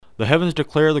The heavens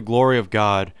declare the glory of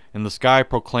God, and the sky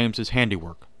proclaims his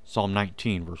handiwork. Psalm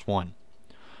 19, verse 1.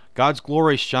 God's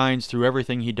glory shines through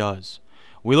everything he does.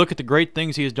 We look at the great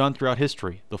things he has done throughout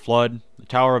history: the flood, the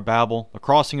Tower of Babel, the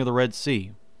crossing of the Red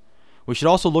Sea. We should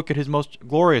also look at his most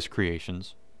glorious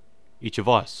creations, each of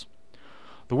us.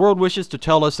 The world wishes to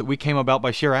tell us that we came about by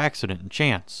sheer accident and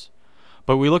chance,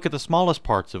 but we look at the smallest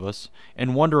parts of us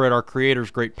and wonder at our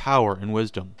Creator's great power and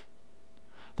wisdom.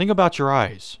 Think about your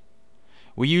eyes.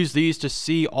 We use these to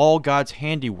see all God's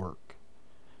handiwork,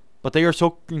 but they are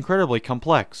so incredibly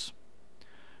complex.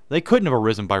 They couldn't have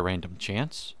arisen by random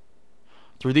chance.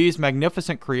 Through these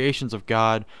magnificent creations of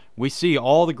God, we see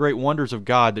all the great wonders of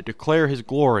God that declare his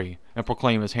glory and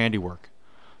proclaim his handiwork.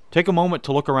 Take a moment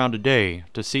to look around today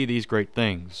to see these great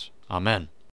things. Amen.